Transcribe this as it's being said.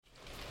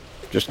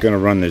Just going to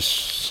run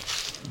this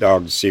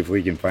dog to see if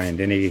we can find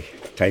any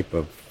type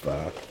of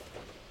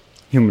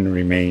human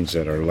remains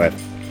that are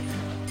left.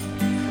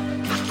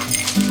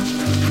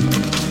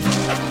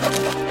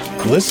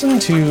 Listen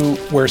to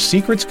Where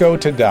Secrets Go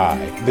to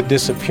Die, The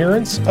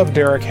Disappearance of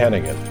Derek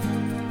Hennigan.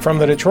 From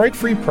the Detroit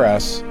Free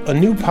Press, a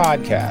new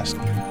podcast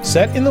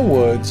set in the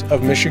woods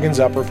of Michigan's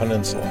Upper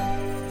Peninsula.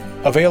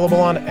 Available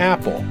on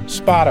Apple,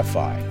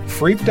 Spotify,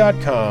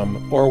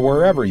 Freep.com, or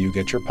wherever you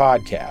get your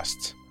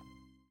podcasts.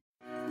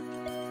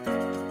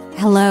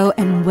 Hello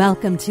and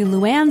welcome to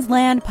Luanne's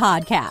Land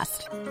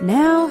Podcast.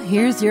 Now,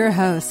 here's your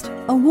host,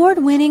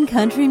 award-winning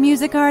country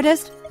music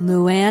artist,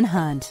 Luanne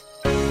Hunt.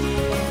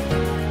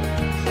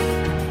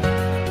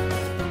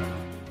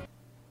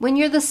 When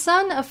you're the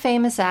son of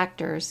famous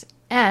actors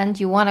and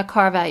you want to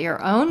carve out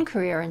your own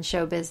career in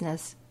show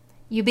business,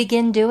 you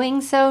begin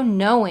doing so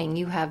knowing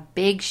you have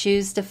big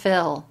shoes to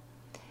fill.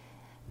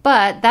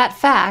 But that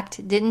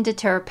fact didn't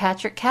deter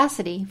Patrick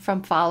Cassidy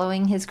from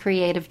following his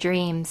creative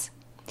dreams.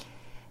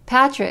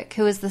 Patrick,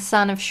 who is the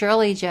son of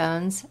Shirley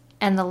Jones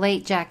and the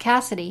late Jack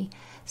Cassidy,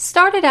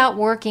 started out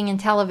working in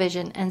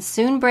television and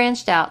soon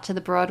branched out to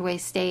the Broadway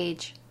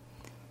stage.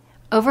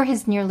 Over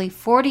his nearly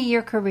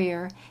 40-year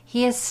career,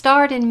 he has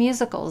starred in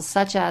musicals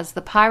such as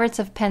The Pirates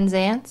of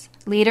Penzance,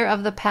 Leader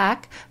of the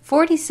Pack,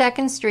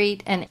 42nd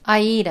Street, and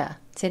Aida,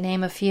 to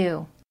name a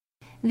few.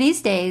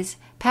 These days,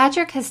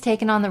 Patrick has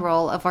taken on the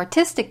role of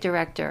artistic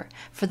director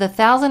for the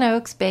Thousand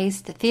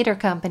Oaks-based theater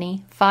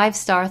company Five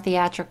Star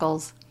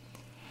Theatricals.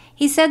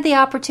 He said the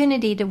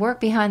opportunity to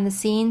work behind the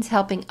scenes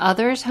helping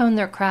others hone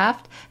their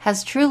craft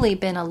has truly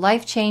been a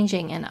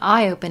life-changing and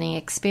eye-opening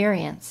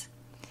experience.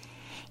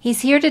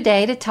 He's here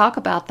today to talk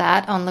about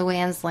that on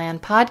Luanne's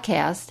Land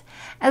podcast,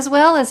 as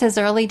well as his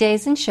early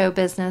days in show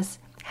business,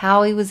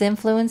 how he was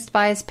influenced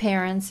by his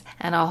parents,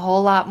 and a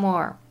whole lot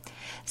more.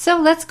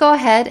 So let's go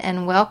ahead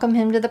and welcome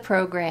him to the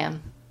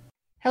program.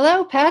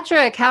 Hello,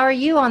 Patrick. How are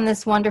you on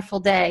this wonderful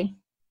day?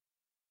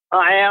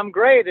 I am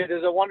great. It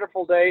is a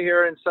wonderful day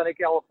here in sunny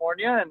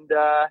California, and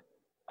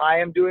I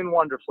am doing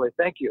wonderfully.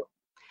 Thank you.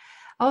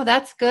 Oh,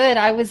 that's good.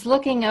 I was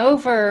looking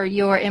over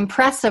your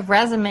impressive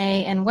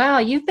resume, and wow,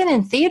 you've been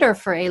in theater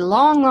for a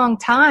long, long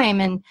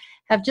time and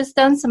have just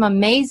done some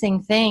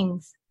amazing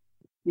things.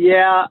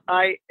 Yeah,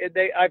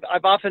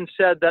 I've often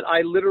said that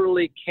I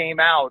literally came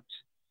out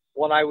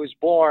when I was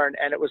born,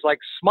 and it was like,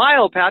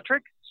 smile,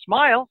 Patrick,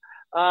 smile.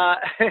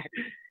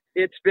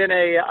 It's been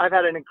I've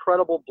had an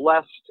incredible,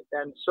 blessed,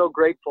 and so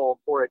grateful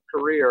for it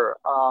career.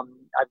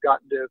 I've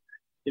gotten to,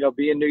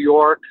 be in New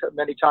York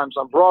many times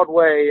on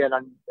Broadway and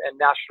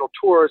national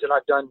tours, and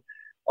I've done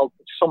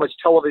so much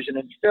television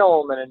and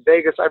film, and in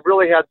Vegas, I've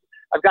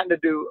gotten to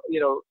do,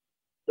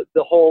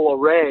 the whole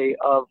array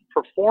of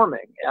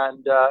performing,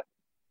 and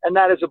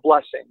that is a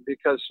blessing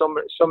because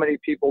so many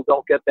people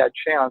don't get that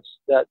chance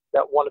that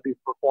want to be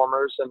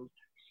performers,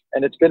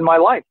 and it's been my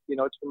life.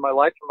 It's been my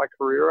life and my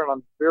career, and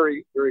I'm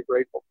very, very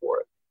grateful for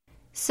it.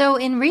 So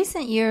in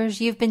recent years,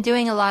 you've been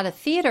doing a lot of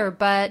theater,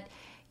 but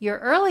your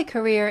early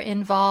career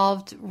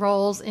involved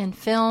roles in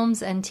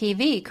films and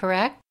TV,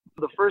 correct?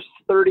 The first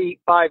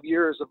 35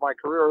 years of my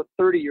career,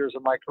 30 years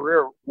of my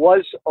career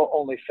was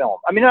only film.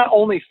 I mean, not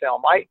only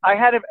film. I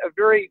had a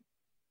very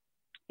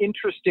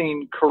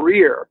interesting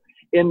career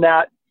in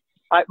that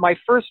my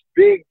first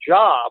big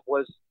job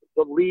was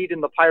the lead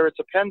in The Pirates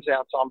of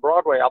Penzance on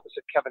Broadway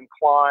opposite Kevin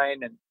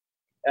Kline,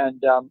 and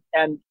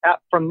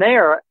from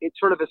there it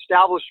sort of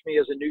established me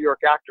as a New York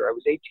actor. I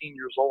was 18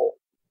 years old,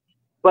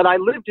 but I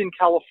lived in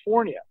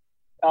California,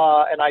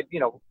 and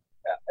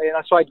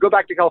so I'd go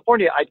back to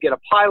California. I'd get a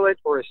pilot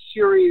or a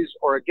series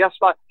or a guest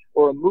spot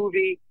or a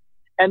movie,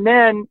 and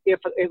then if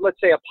let's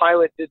say a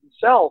pilot didn't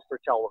sell for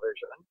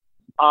television,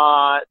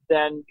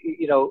 then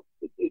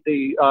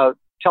the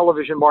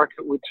television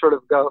market would sort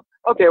of go,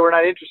 okay, we're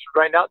not interested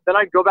right now. Then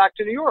I'd go back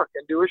to New York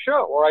and do a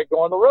show, or I'd go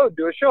on the road and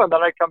do a show, and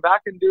then I'd come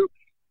back and do,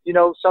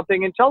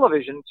 something in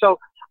television. So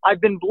I've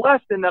been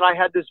blessed in that I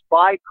had this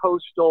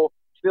bi-coastal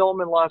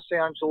film in Los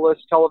Angeles,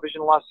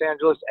 television in Los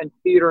Angeles, and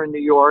theater in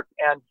New York,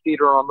 and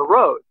theater on the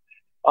road.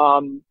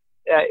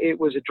 It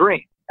was a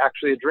dream,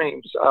 actually a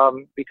dream,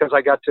 because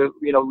I got to,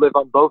 live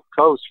on both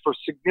coasts for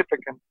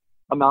significant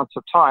amounts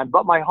of time.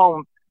 But my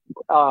home,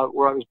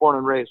 where I was born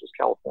and raised, was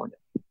California.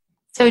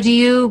 So do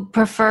you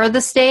prefer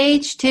the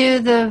stage to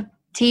the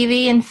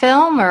TV and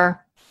film,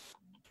 or?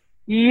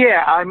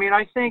 Yeah, I mean,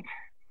 I think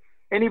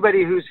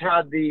anybody who's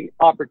had the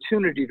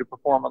opportunity to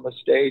perform on the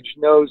stage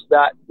knows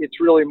that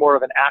it's really more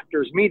of an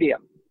actor's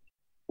medium.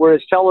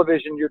 Whereas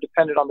television, you're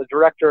dependent on the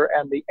director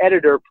and the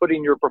editor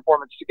putting your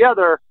performance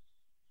together.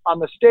 On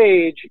the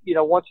stage,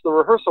 once the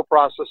rehearsal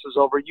process is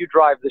over, you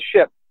drive the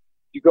ship.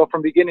 You go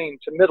from beginning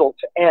to middle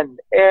to end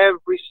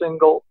every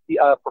single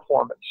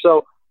performance.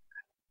 So,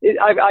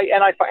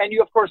 and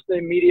you, of course, the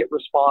immediate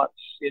response,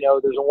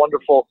 there's a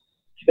wonderful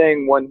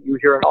thing when you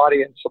hear an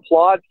audience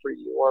applaud for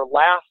you or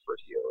laugh for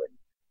you.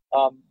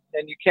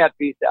 And you can't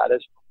beat that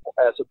as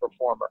a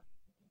performer.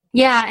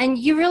 Yeah, and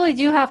you really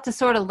do have to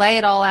sort of lay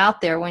it all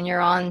out there when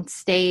you're on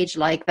stage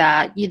like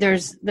that.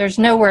 There's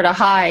nowhere to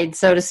hide,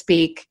 so to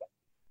speak.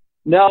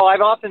 No,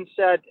 I've often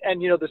said,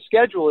 and the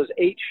schedule is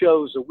 8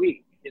 shows a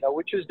week,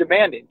 which is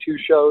demanding. 2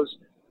 shows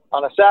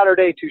on a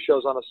Saturday, 2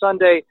 shows on a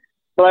Sunday.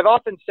 But I've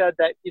often said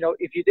that,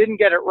 if you didn't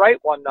get it right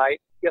one night,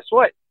 guess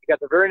what? You got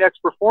the very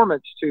next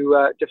performance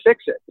to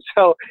fix it.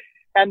 So,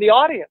 and the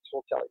audience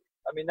will tell you.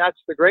 I mean, that's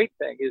the great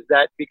thing, is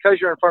that because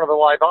you're in front of a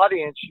live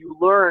audience, you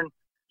learn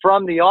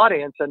from the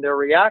audience and their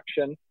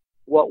reaction,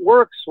 what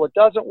works, what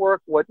doesn't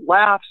work, what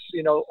laughs,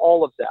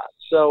 all of that.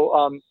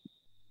 So,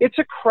 it's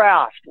a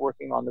craft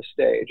working on the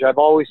stage. I've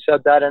always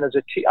said that. And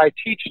I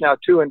teach now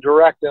too and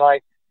direct,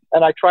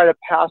 and I try to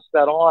pass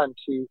that on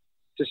to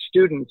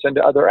students and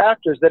to other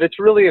actors, that it's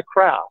really a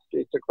craft.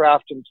 It's a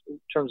craft in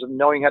terms of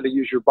knowing how to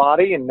use your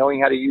body and knowing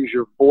how to use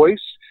your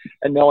voice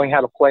and knowing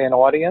how to play an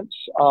audience.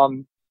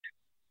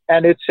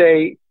 And it's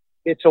a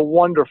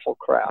wonderful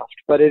craft,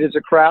 but it is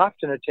a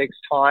craft, and it takes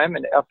time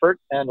and effort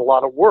and a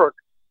lot of work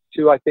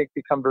to, I think,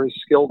 become very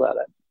skilled at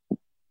it.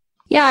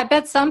 Yeah, I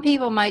bet some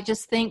people might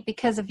just think,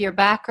 because of your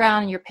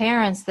background and your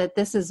parents, that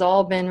this has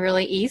all been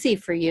really easy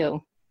for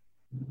you.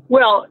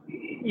 Well,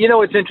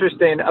 what's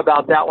interesting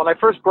about that, when I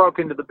first broke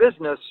into the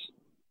business,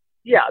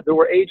 there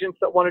were agents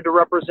that wanted to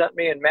represent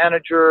me and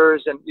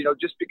managers, and,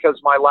 just because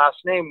my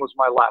last name was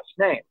my last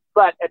name.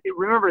 But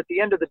remember, at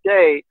the end of the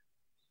day,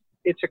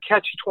 it's a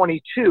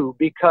catch-22,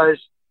 because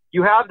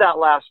you have that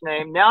last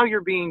name. Now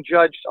you're being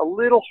judged a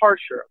little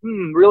harsher.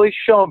 Really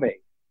show me.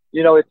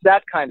 It's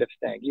that kind of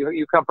thing.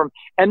 You come from,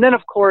 and then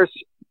of course,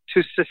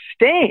 to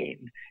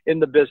sustain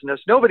in the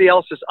business, nobody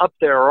else is up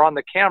there or on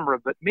the camera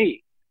but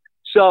me.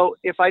 So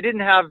if I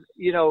didn't have,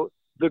 the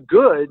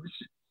goods,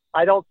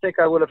 I don't think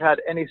I would have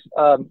had any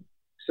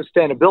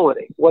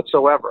sustainability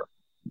whatsoever.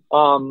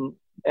 And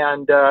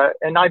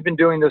I've been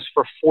doing this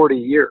for 40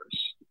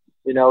 years,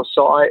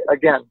 so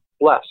again,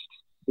 blessed,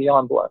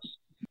 beyond blessed.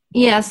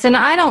 Yes. And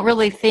I don't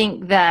really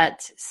think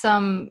that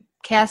some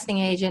casting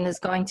agent is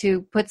going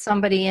to put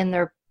somebody in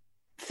their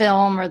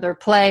film or their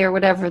play or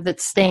whatever that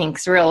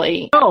stinks,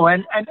 really. No,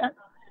 and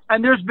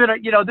there's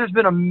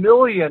been a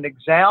million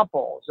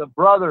examples of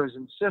brothers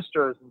and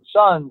sisters and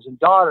sons and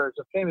daughters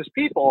of famous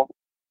people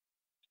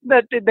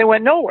that they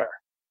went nowhere.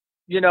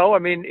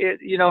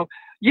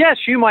 Yes,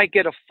 you might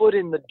get a foot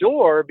in the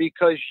door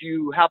because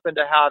you happen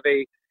to have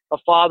a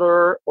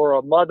father or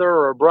a mother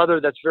or a brother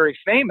that's very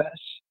famous.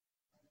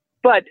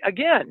 But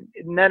again,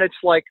 and then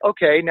it's like,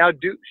 okay, now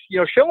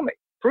show me,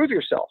 prove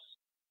yourself.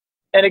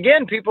 And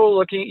again, people are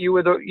looking at you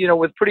with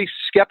pretty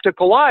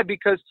skeptical eye,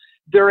 because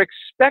they're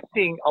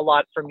expecting a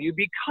lot from you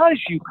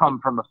because you come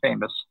from a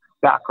famous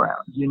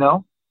background,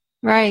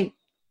 Right.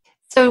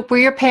 So were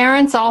your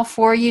parents all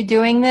for you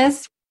doing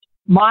this?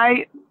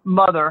 My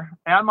mother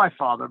and my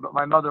father, but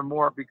my mother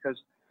more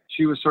because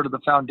she was sort of the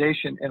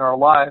foundation in our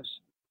lives,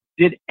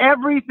 did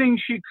everything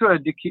she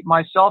could to keep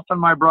myself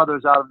and my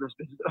brothers out of this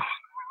business.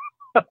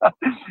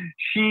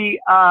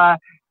 She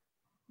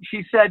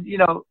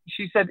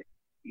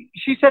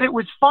said it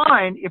was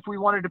fine if we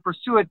wanted to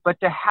pursue it, but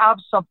to have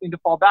something to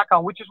fall back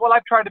on, which is what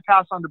I've tried to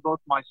pass on to both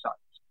my sons.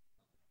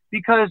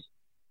 Because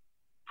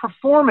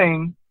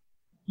performing,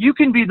 you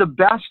can be the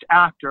best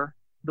actor,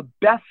 the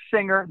best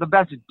singer, the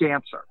best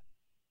dancer,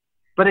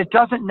 but it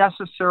doesn't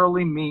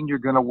necessarily mean you're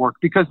going to work,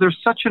 because there's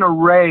such an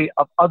array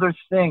of other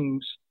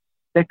things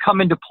that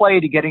come into play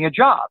to getting a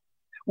job.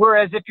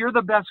 Whereas if you're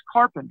the best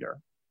carpenter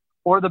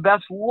or the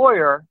best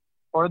lawyer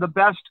or the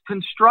best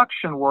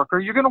construction worker,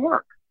 you're going to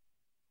work.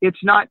 It's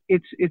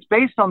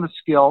based on the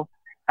skill,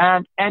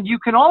 and you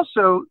can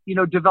also,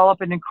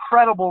 develop an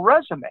incredible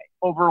resume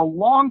over a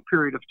long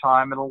period of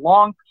time and a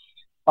long,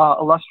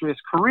 illustrious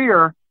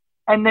career.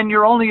 And then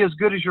you're only as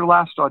good as your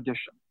last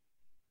audition.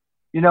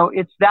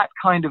 It's that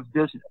kind of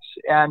business.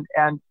 And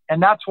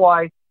that's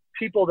why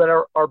people that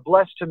are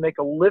blessed to make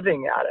a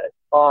living at it,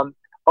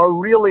 are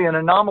really an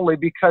anomaly,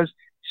 because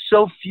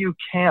so few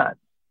can,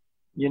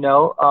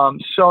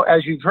 so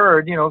as you've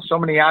heard, so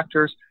many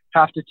actors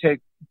have to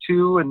take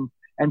 2 and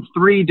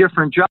 3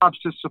 different jobs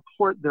to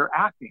support their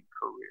acting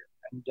career.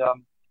 And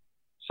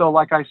so,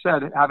 like I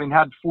said, having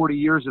had 40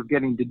 years of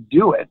getting to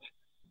do it,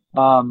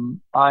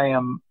 I'm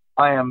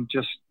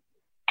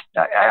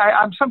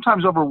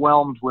sometimes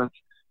overwhelmed with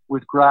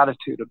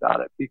gratitude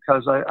about it,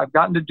 because I've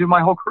gotten to do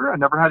my whole career. I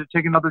never had to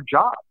take another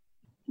job.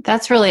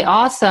 That's really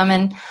awesome.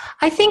 And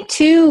I think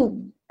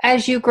too,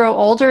 as you grow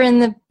older in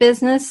the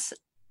business,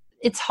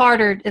 it's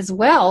harder as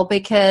well,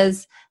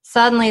 because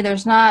suddenly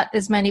there's not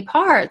as many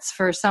parts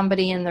for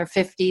somebody in their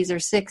 50s or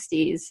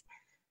 60s.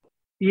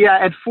 Yeah,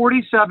 at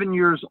 47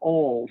 years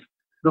old,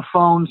 the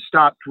phone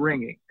stopped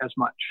ringing as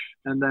much.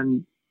 And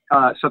then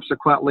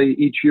subsequently,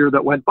 each year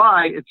that went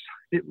by,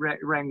 it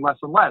rang less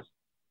and less.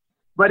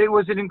 But it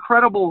was a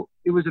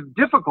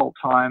difficult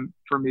time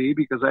for me,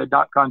 because I had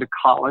not gone to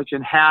college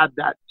and had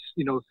that,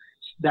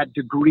 that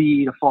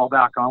degree to fall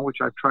back on, which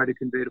I've tried to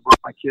convey to both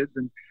my kids.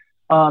 And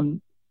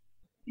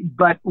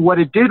but what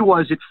it did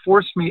was it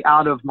forced me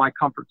out of my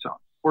comfort zone,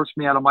 forced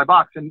me out of my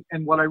box. And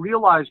what I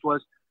realized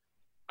was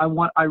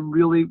I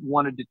really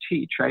wanted to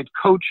teach. I had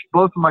coached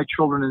both of my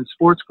children in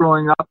sports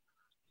growing up,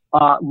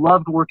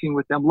 loved working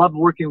with them, loved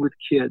working with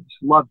kids,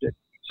 loved it.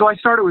 So I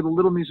started with a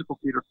little musical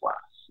theater class.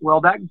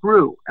 Well, that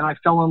grew, and I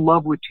fell in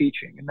love with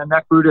teaching. And then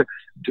that grew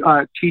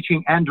to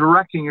teaching and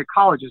directing at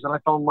colleges, and I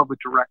fell in love with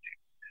directing.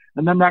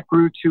 And then that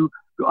grew to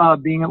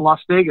being in Las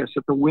Vegas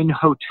at the Wynn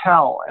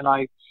Hotel, and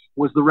I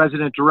was the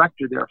resident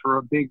director there for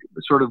a big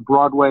sort of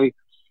Broadway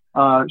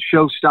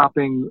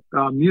show-stopping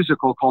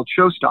musical called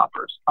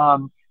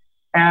Showstoppers.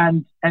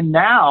 And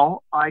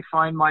now I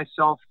find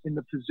myself in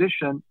the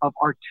position of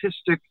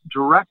artistic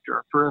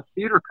director for a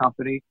theater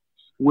company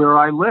where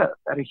I live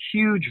at a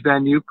huge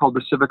venue called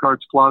the Civic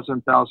Arts Plaza in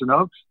Thousand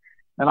Oaks.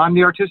 And I'm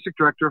the artistic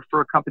director for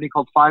a company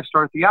called Five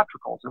Star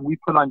Theatricals. And we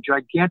put on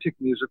gigantic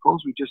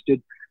musicals. We just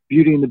did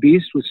Beauty and the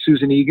Beast with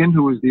Susan Egan,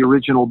 who was the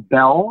original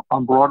Belle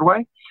on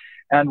Broadway.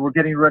 And we're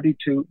getting ready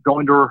to go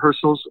into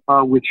rehearsals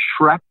with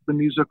Shrek, the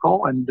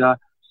musical. And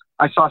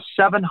I saw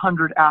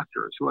 700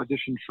 actors who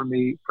auditioned for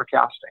me for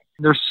casting.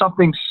 There's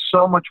something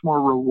so much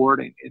more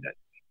rewarding in it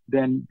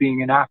than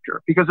being an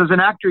actor. Because as an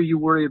actor, you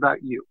worry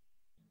about you.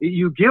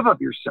 You give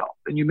of yourself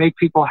and you make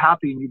people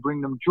happy and you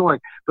bring them joy.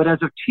 But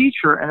as a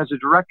teacher and as a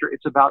director,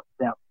 it's about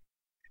them.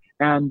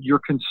 And your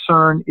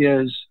concern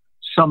is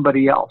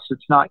somebody else.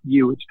 It's not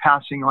you. It's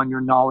passing on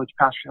your knowledge,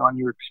 passing on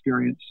your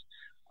experience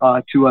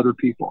to other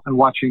people and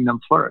watching them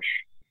flourish.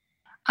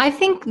 I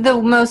think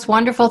the most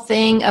wonderful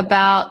thing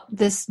about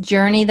this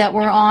journey that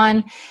we're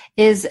on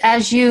is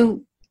as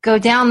you go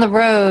down the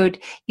road,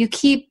 you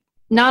keep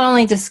not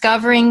only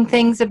discovering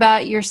things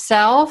about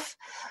yourself,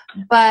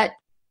 but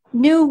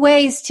new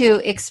ways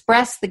to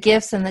express the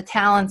gifts and the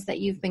talents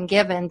that you've been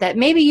given that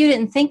maybe you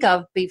didn't think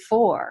of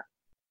before.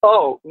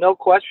 Oh, no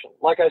question.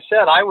 Like I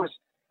said, I was,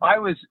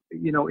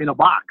 in a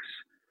box.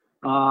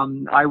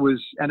 And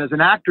as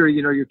an actor,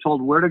 you're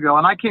told where to go.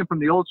 And I came from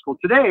the old school.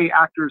 Today,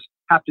 actors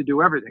have to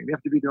do everything. They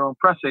have to be their own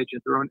press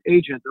agent, their own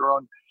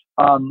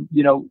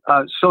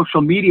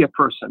social media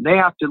person. They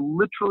have to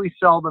literally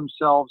sell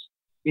themselves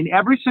in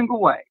every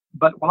single way.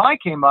 But when I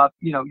came up,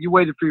 you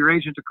waited for your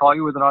agent to call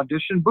you with an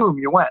audition. Boom,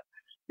 you went.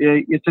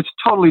 It's a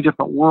totally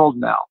different world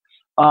now.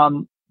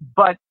 And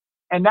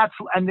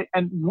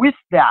with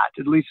that,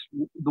 at least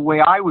the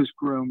way I was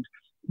groomed,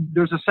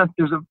 there's a sense,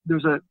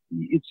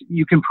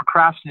 you can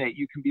procrastinate,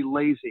 you can be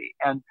lazy.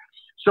 And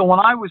so when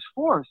I was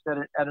forced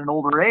at an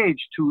older age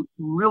to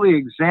really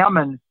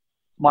examine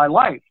my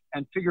life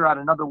and figure out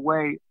another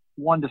way,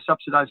 one, to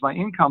subsidize my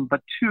income,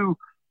 but two,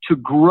 to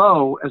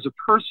grow as a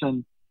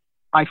person,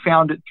 I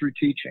found it through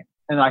teaching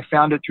and I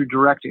found it through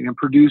directing and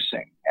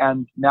producing.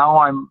 And now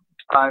I'm,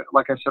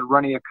 like I said,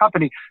 running a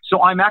company.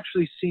 So I'm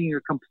actually seeing a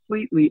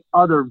completely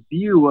other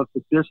view of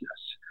the business,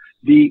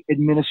 the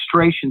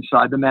administration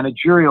side, the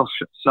managerial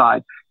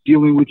side,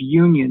 dealing with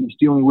unions,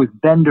 dealing with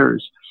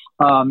vendors,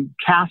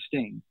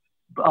 casting,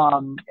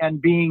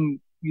 and being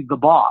the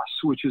boss,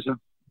 which is a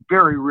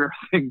very rare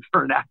thing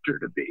for an actor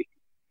to be.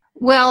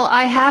 Well,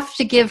 I have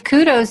to give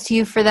kudos to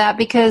you for that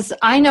because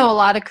I know a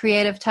lot of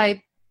creative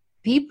type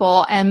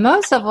people and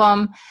most of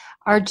them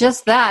are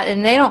just that,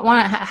 and they don't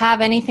want to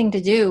have anything to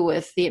do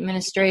with the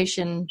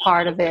administration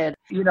part of it.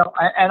 And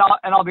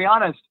I'll be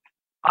honest,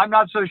 I'm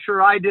not so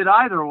sure I did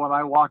either when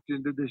I walked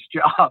into this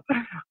job.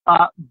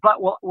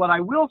 But what I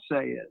will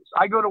say is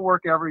I go to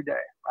work every day.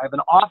 I have an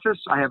office.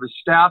 I have a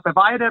staff. If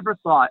I had ever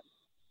thought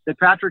that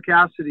Patrick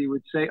Cassidy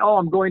would say, "Oh,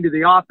 I'm going to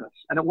the office,"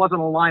 and it wasn't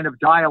a line of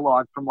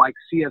dialogue from like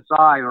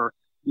CSI or,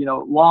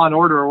 Law and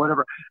Order or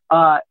whatever,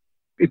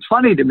 it's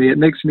funny to me. It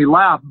makes me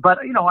laugh. But,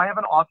 I have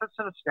an office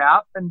and a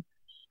staff and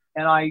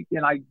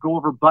I go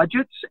over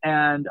budgets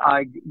and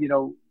I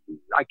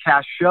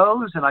cast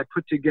shows and I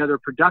put together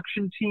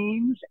production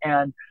teams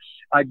and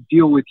I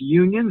deal with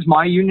unions.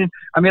 My union,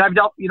 I've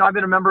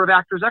been a member of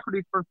Actors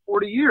Equity for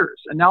 40 years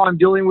and now I'm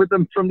dealing with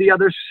them from the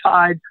other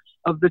side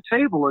of the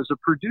table as a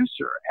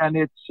producer. And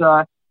it's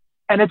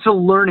a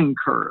learning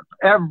curve.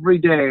 Every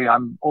day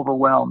I'm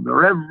overwhelmed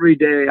or every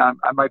day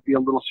I might be a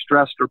little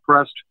stressed or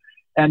pressed.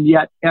 And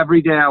yet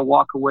every day I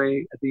walk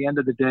away at the end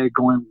of the day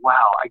going,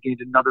 wow, I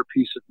gained another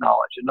piece of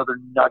knowledge, another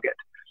nugget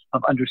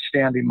of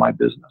understanding my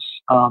business.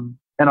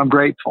 And I'm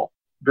grateful,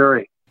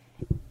 very.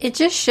 It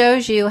just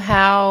shows you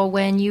how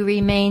when you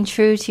remain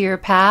true to your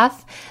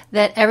path,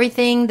 that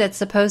everything that's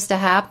supposed to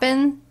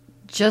happen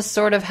just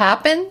sort of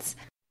happens.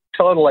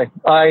 Totally.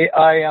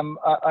 I'm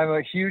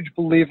a huge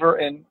believer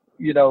in,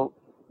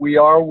 we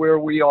are where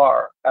we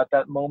are at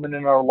that moment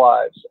in our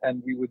lives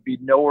and we would be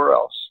nowhere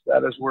else.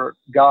 That is where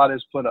God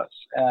has put us.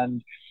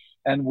 And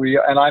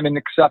I'm in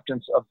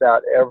acceptance of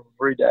that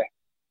every day,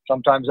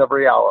 sometimes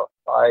every hour.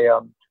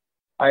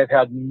 I have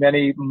had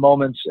many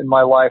moments in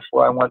my life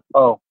where I went,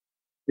 oh,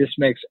 this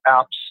makes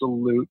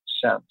absolute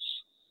sense.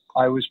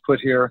 I was put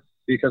here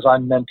because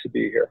I'm meant to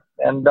be here.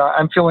 And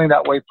I'm feeling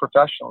that way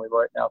professionally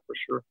right now for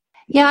sure.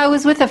 Yeah, I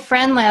was with a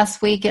friend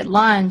last week at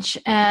lunch,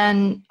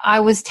 and I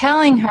was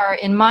telling her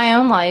in my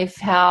own life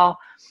how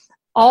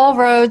all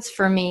roads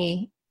for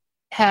me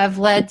have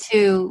led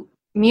to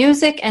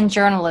music and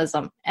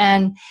journalism.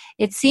 And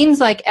it seems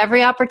like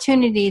every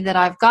opportunity that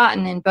I've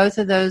gotten in both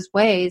of those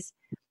ways,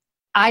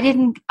 I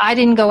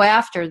didn't go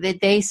after.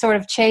 They sort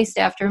of chased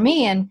after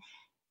me. And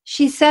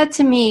she said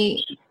to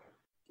me,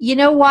 you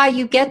know why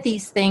you get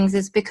these things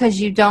is because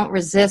you don't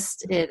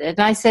resist it. And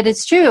I said,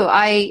 it's true.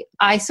 I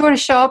sort of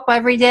show up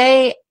every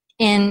day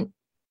in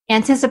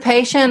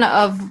anticipation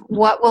of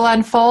what will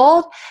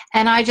unfold,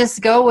 and I just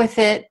go with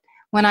it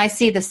when I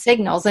see the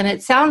signals. And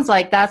it sounds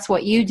like that's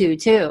what you do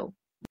too.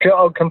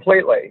 Oh,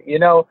 completely.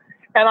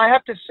 And I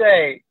have to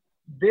say,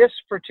 this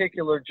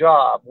particular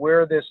job,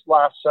 where this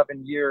last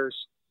 7 years,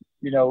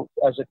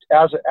 as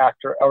an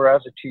actor or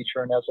as a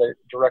teacher and as a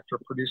director,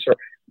 producer,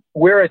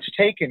 where it's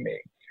taken me,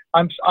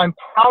 I'm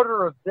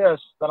prouder of this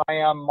than I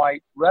am my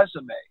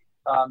resume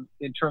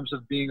in terms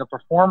of being a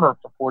performer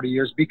for 40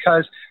 years,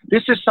 because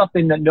this is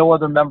something that no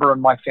other member of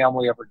my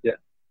family ever did.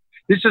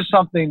 This is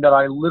something that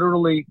I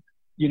literally,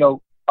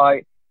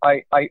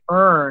 I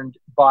earned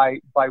by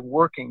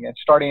working and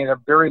starting at a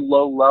very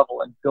low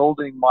level and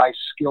building my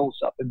skills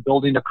up and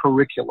building a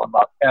curriculum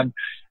up, and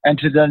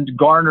to then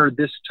garner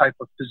this type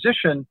of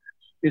position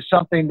is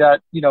something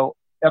that,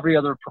 every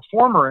other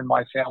performer in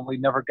my family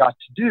never got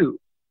to do.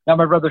 Now,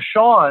 my brother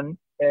Sean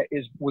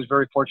was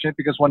very fortunate,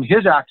 because when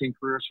his acting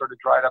career sort of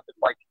dried up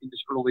in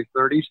his early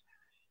 30s,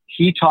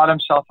 he taught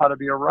himself how to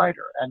be a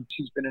writer, and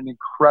he's been an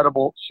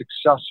incredible,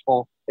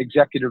 successful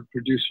executive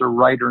producer,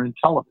 writer in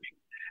television.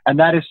 And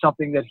that is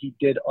something that he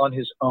did on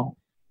his own,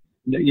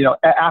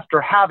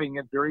 after having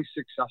a very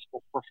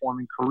successful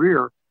performing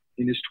career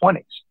in his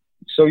 20s.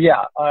 So,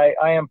 yeah, I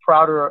am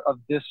prouder of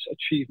this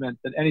achievement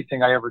than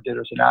anything I ever did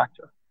as an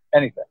actor,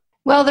 anything.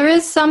 Well, there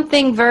is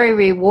something very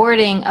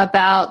rewarding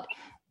about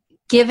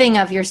giving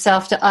of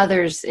yourself to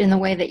others in the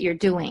way that you're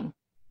doing.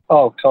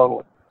 Oh,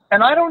 totally.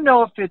 And I don't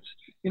know if it's,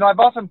 I've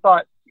often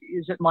thought,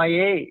 is it my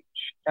age?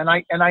 And I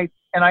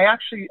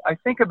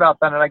think about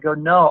that and I go,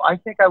 no, I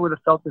think I would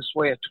have felt this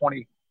way at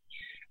 20.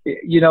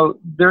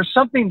 There's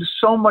something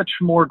so much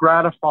more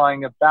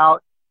gratifying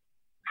about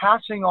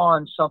passing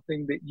on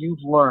something that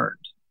you've learned,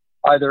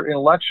 either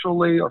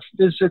intellectually or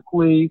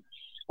physically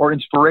or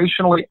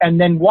inspirationally, and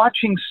then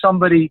watching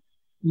somebody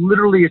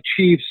literally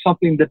achieve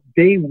something that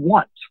they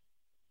want,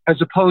 as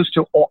opposed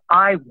to, oh,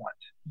 I want.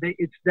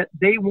 It's that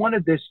they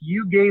wanted this.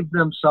 You gave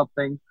them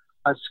something,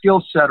 a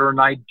skill set or an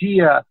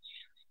idea,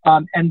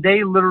 and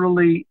they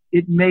literally,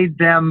 it made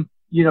them,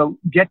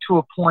 get to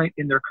a point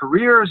in their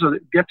careers or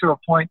get to a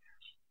point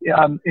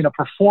in a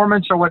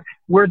performance or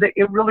where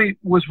it really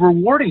was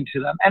rewarding to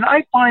them. And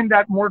I find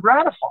that more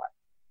gratifying.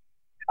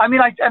 I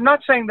mean, I'm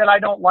not saying that I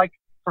don't like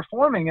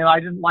performing and I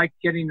didn't like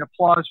getting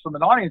applause from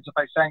an audience if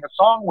I sang a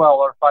song well,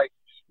 or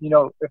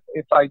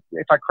if I,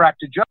 if I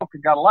cracked a joke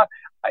and got a laugh.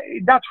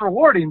 That's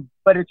rewarding,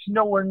 but it's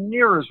nowhere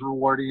near as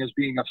rewarding as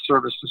being of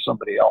service to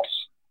somebody else.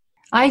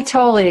 I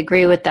totally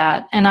agree with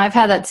that. And I've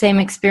had that same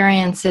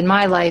experience in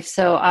my life.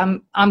 So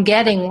I'm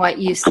getting what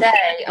you say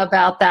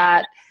about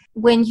that.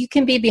 When you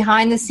can be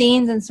behind the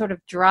scenes and sort of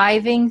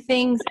driving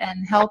things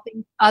and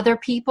helping other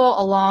people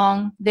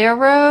along their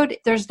road,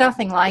 there's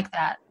nothing like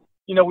that.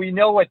 We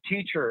know what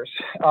teachers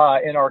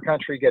in our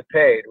country get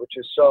paid, which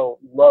is so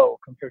low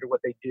compared to what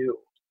they do,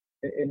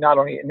 not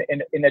only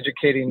in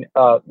educating,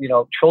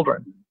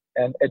 children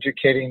and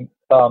educating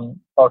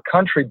our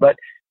country, but,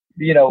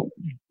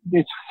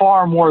 it's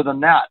far more than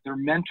that. They're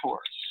mentors.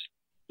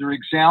 They're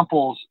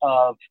examples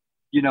of,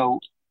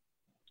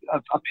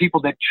 of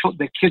people that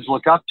kids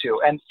look up to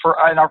and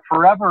are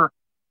forever,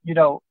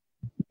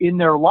 in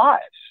their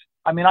lives.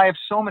 I mean, I have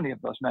so many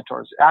of those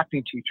mentors,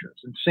 acting teachers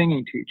and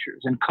singing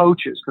teachers and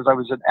coaches, because I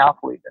was an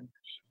athlete, and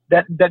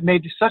that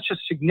made such a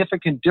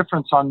significant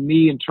difference on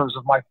me in terms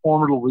of my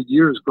formidable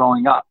years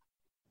growing up,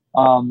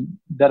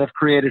 that have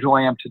created who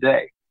I am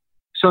today.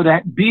 So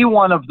to be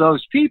one of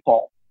those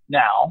people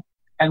now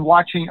and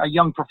watching a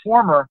young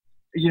performer,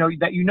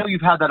 that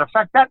you've had that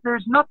effect, that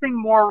there's nothing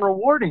more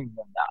rewarding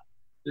than that.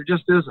 There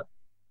just isn't.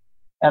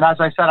 And as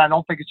I said, I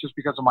don't think it's just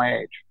because of my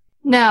age.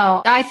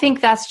 No, I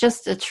think that's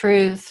just the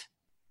truth.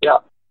 Yeah.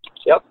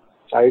 Yep.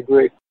 I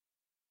agree.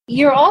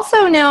 You're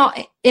also now,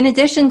 in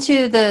addition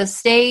to the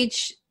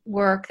stage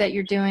work that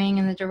you're doing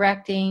and the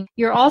directing,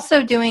 you're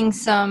also doing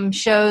some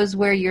shows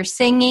where you're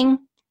singing.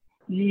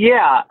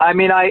 Yeah. I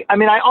mean, I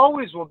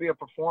always will be a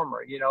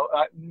performer,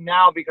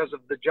 now because of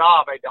the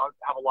job, I don't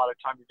have a lot of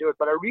time to do it,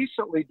 but I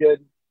recently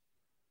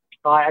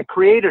I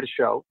created a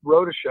show,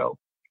 wrote a show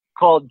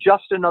called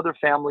Just Another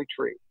Family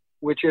Tree,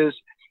 which is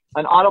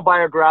an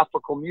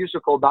autobiographical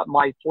musical about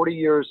my 40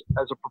 years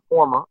as a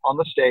performer on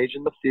the stage,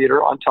 in the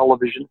theater, on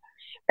television,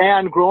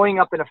 and growing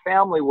up in a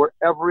family where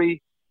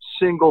every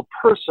single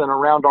person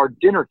around our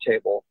dinner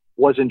table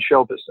was in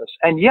show business.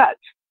 And yet,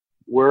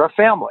 we're a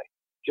family,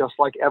 just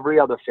like every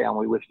other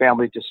family, with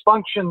family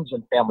dysfunctions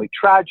and family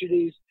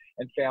tragedies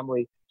and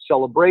family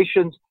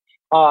celebrations.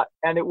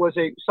 And it was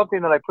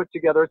something that I put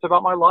together. It's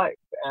about my life,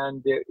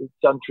 and it's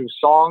done through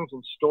songs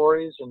and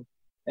stories and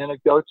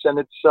anecdotes, and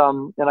it's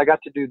and I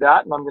got to do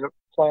that, and I'm going to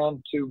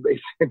plan to,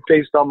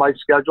 based on my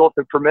schedule, if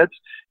it permits,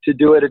 to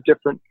do it at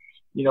different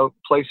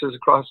places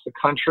across the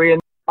country.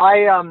 And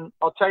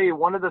I'll tell you,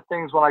 one of the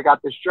things when I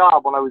got this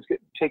job, when I was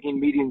taking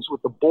meetings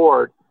with the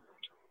board,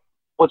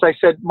 was I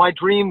said my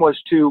dream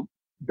was to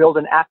build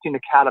an acting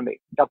academy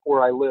up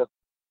where I live,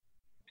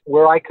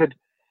 where I could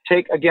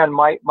take, again,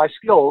 my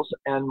skills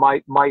and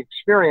my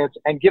experience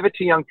and give it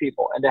to young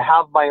people, and to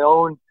have my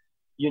own,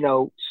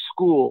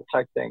 school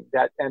type thing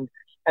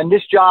and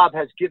this job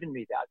has given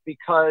me that,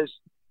 because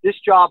this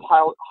job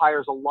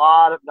hires a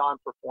lot of non-union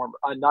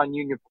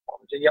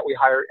performers, and yet we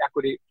hire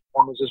equity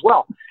performers as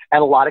well,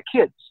 and a lot of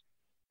kids.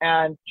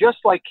 And just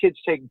like kids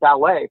take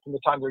ballet from the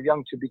time they're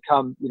young to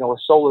become, a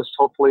soloist,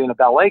 hopefully in a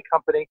ballet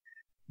company,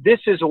 this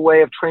is a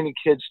way of training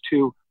kids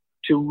to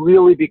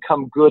really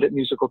become good at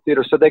musical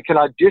theater, so they can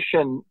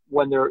audition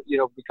when they're,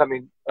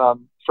 becoming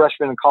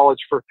freshmen in college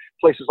for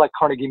places like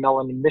Carnegie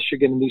Mellon in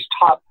Michigan and these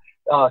top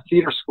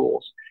theater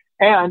schools,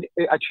 and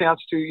a chance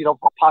to,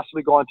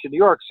 possibly go on to New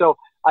York. So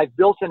I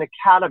built an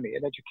academy,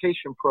 an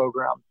education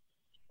program,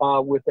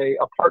 with a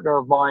partner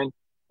of mine,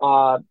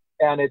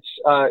 and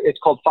it's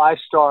called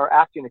 5-Star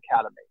Acting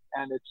Academy,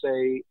 and it's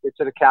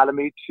an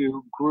academy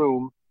to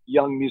groom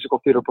young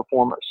musical theater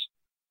performers.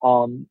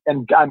 And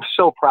I'm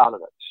so proud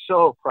of it.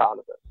 So,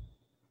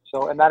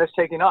 and that is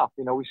taking off.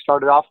 We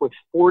started off with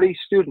 40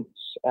 students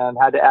and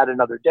had to add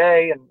another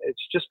day, and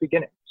it's just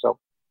beginning. So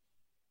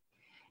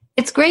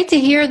it's great to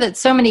hear that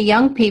so many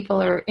young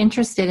people are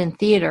interested in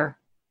theater.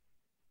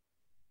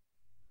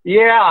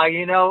 Yeah, I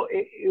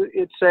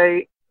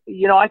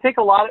think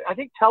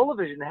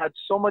television had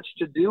so much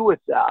to do with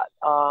that.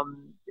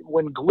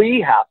 When Glee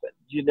happened,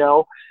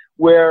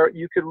 where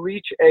you could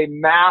reach a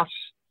mass,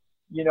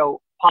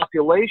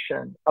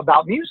 population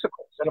about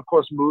musicals, and of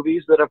course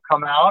movies that have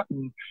come out,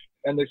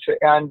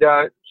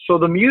 so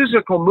the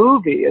musical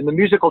movie and the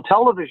musical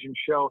television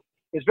show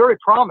is very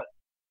prominent,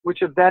 which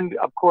have then,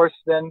 of course,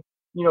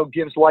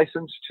 gives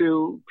license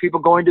to people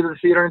going to the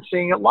theater and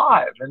seeing it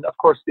live. And of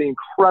course, the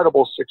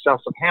incredible success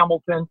of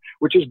Hamilton,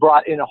 which has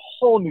brought in a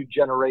whole new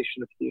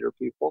generation of theater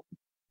people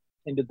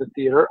into the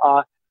theater.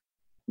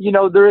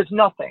 There is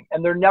nothing,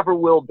 and there never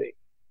will be,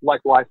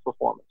 like live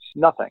performance.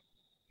 Nothing.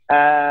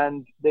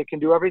 And they can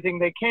do everything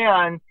they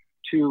can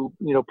to,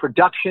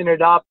 production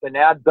it up and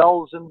add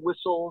bells and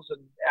whistles and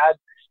add,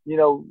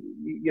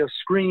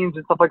 screens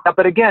and stuff like that.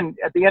 But again,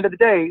 at the end of the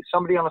day,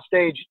 somebody on a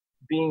stage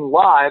being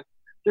live,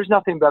 there's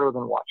nothing better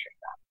than watching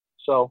that.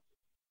 So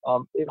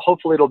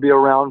hopefully it'll be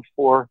around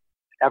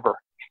forever.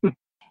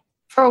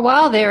 For a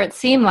while there, it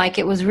seemed like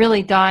it was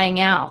really dying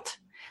out.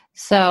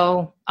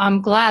 So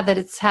I'm glad that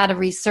it's had a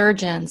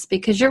resurgence,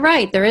 because you're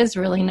right, there is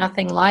really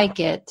nothing like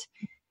it.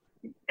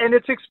 And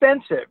it's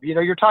expensive.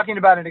 You're talking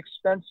about an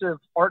expensive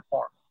art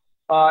form.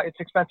 It's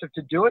expensive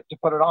to do it, to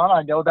put it on.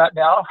 I know that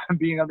now,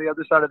 being on the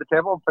other side of the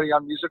table and putting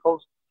on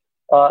musicals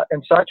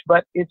and such.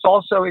 But it's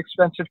also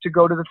expensive to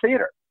go to the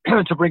theater,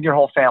 to bring your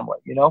whole family.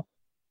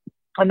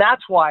 And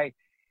that's why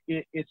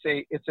it's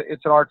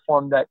an art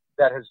form that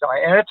has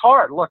died. And it's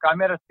hard. Look,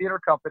 I'm at a theater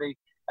company,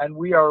 and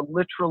we are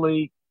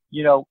literally,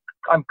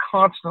 I'm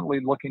constantly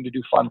looking to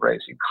do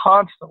fundraising,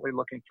 constantly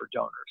looking for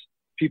donors,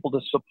 people to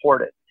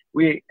support it.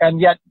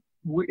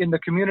 In the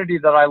community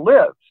that I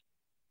live,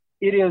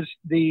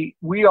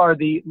 we are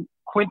the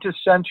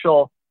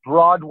quintessential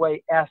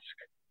Broadway-esque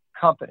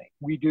company.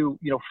 We do,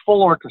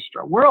 full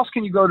orchestra. Where else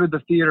can you go to the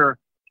theater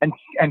and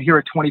hear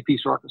a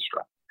 20-piece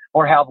orchestra,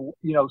 or have,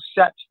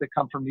 sets that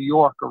come from New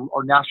York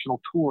or national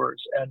tours,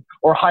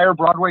 or hire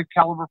Broadway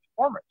caliber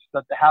performers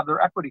that have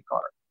their equity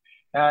card.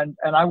 And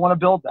I want to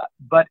build that,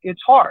 but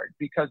it's hard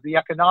because the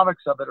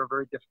economics of it are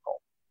very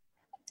difficult.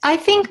 I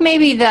think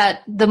maybe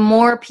that the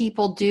more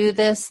people do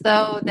this,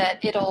 though,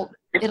 that it'll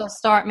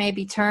start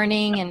maybe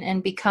turning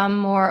and become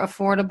more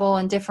affordable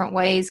in different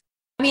ways.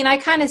 I mean, I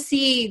kind of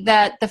see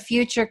that the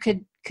future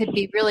could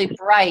be really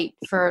bright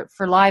for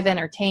live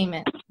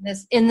entertainment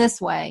in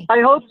this way. I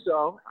hope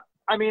so.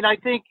 I mean, I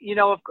think,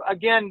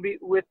 again,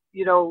 with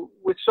so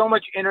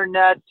much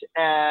internet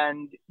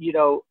and,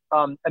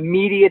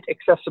 immediate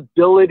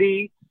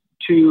accessibility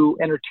to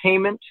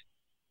entertainment,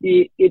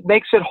 it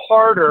makes it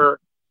harder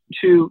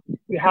to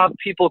have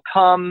people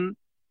come,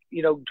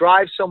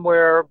 drive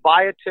somewhere,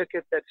 buy a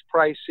ticket that's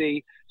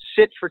pricey,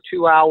 sit for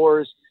 2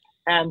 hours,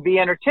 and be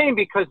entertained,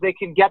 because they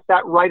can get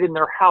that right in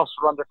their house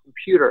or on their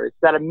computer. It's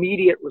that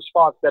immediate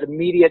response, that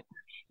immediate,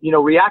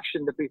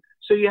 reaction to be.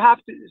 So you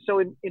have to. So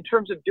in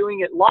terms of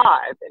doing it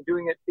live and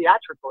doing it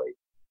theatrically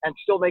and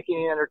still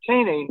making it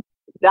entertaining,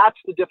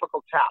 that's the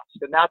difficult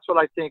task, and that's what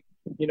I think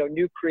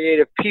new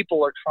creative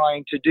people are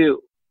trying to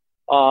do.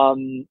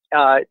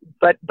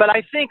 But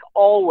I think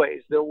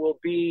always there will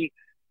be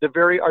the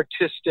very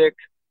artistic,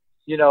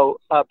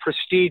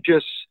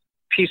 prestigious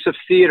piece of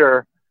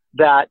theater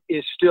that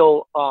is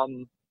still,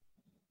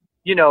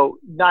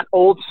 not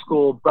old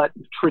school, but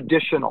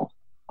traditional,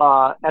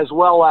 as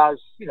well as,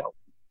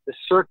 the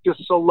Cirque du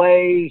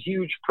Soleil,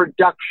 huge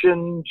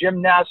production,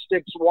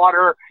 gymnastics,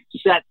 water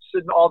sets,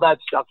 and all that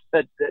stuff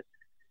that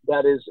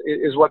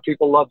is what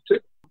people love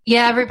too.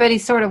 Yeah, everybody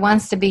sort of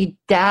wants to be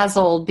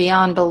dazzled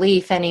beyond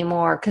belief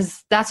anymore,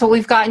 because that's what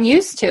we've gotten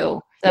used to.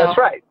 So. That's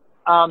right.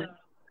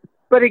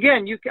 But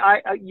again, you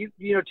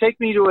take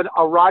me to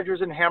a Rodgers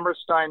and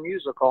Hammerstein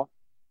musical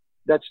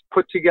that's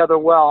put together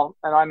well,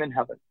 and I'm in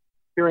heaven,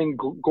 hearing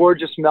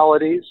gorgeous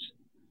melodies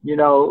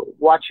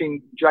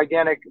watching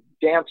gigantic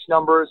dance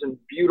numbers and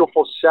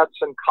beautiful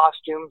sets and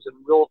costumes and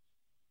real,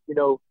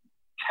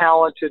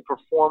 talented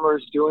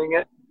performers doing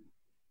it.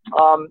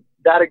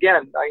 That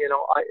again,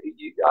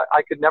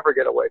 I could never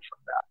get away from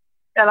that.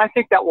 And I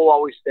think that will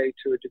always stay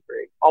to a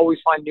degree. Always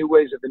find new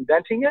ways of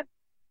inventing it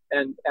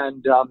and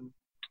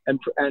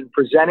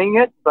presenting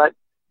it. But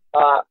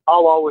that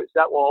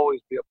will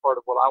always be a part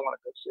of what I want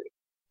to go see.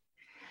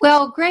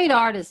 Well, great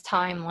art is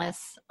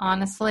timeless,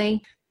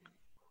 honestly.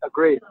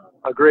 Agreed.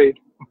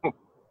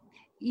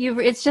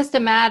 It's just a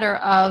matter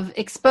of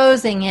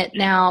exposing it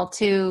now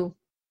to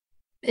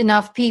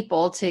enough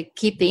people to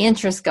keep the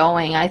interest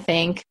going, I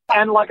think.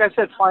 And like I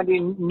said,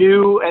 finding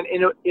new and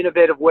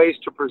innovative ways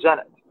to present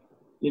it.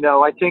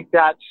 I think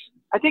that's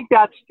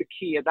the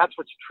key, and that's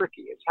what's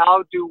tricky. Is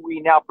how do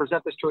we now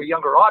present this to a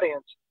younger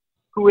audience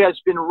who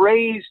has been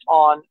raised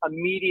on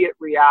immediate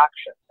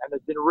reaction and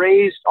has been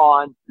raised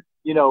on,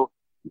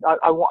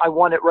 I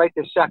want it right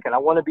this second. I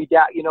want to be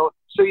that,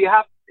 So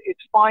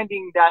it's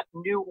finding that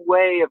new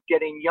way of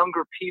getting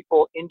younger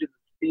people into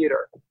the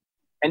theater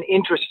and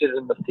interested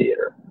in the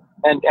theater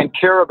and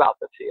care about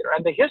the theater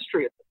and the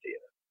history of the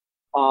theater.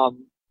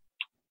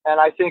 And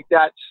I think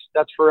that's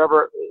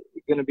forever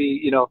going to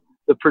be,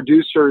 the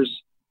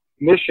producer's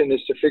mission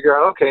is to figure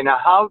out, okay, now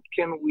how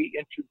can we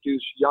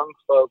introduce young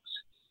folks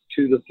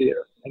to the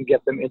theater and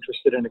get them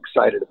interested and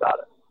excited about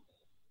it?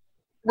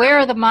 Where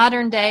are the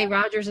modern day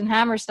Rodgers and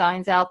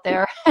Hammersteins out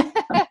there?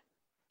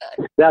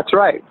 That's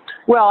right.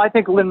 Well, I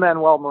think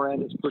Lin-Manuel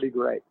Miranda is pretty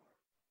great,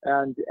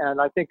 and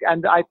I think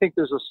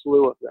there's a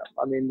slew of them.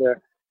 I mean,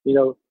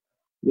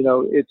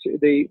 it's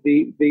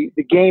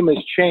the game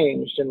has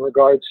changed in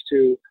regards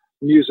to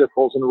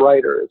musicals and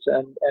writers,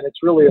 and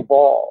it's really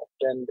evolved.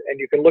 And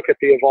you can look at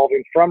the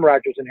evolving from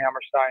Rodgers and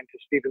Hammerstein to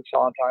Stephen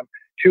Sondheim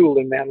to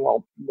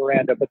Lin-Manuel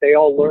Miranda, but they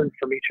all learned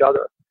from each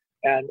other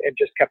and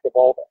just kept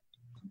evolving.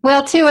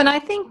 Well, too, and I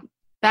think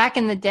back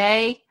in the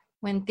day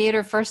when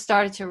theater first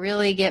started to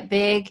really get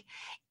big,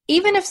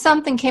 even if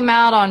something came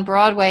out on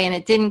Broadway and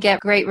it didn't get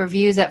great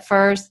reviews at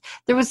first,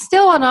 there was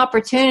still an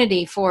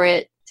opportunity for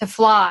it to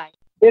fly.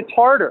 It's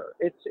harder.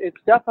 It's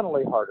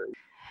definitely harder.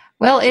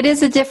 Well, it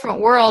is a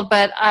different world,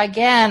 but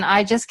again,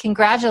 I just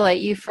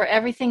congratulate you for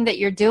everything that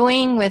you're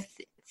doing with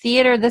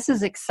theater. This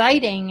is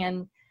exciting,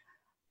 and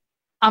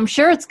I'm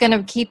sure it's going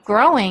to keep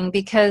growing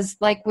because,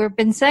 like we've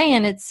been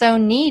saying, it's so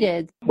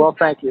needed. Well,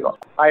 thank you.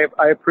 I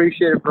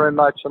appreciate it very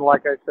much, and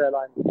like I said,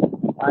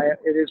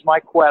 it is my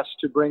quest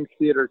to bring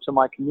theater to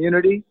my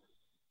community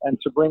and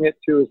to bring it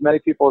to as many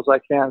people as I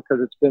can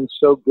because it's been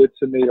so good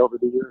to me over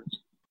the years.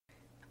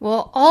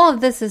 Well, all of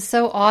this is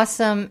so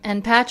awesome.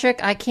 And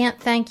Patrick, I can't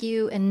thank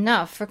you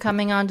enough for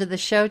coming onto the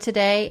show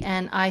today.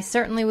 And I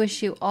certainly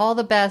wish you all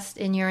the best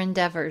in your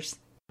endeavors.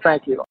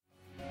 Thank you.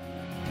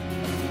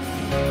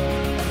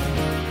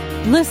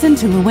 Listen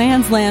to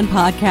Luanne's Land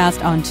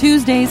podcast on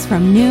Tuesdays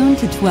from noon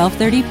to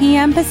 12:30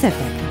 p.m. Pacific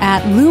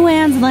at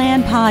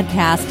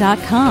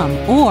luannslandpodcast.com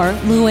or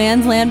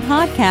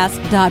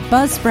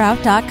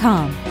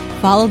luannslandpodcast.buzzsprout.com.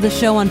 Follow the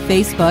show on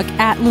Facebook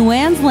at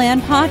Luanne's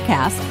Land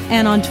Podcast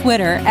and on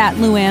Twitter at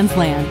Luanne's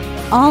Land.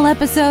 All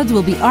episodes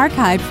will be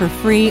archived for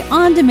free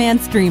on-demand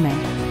streaming.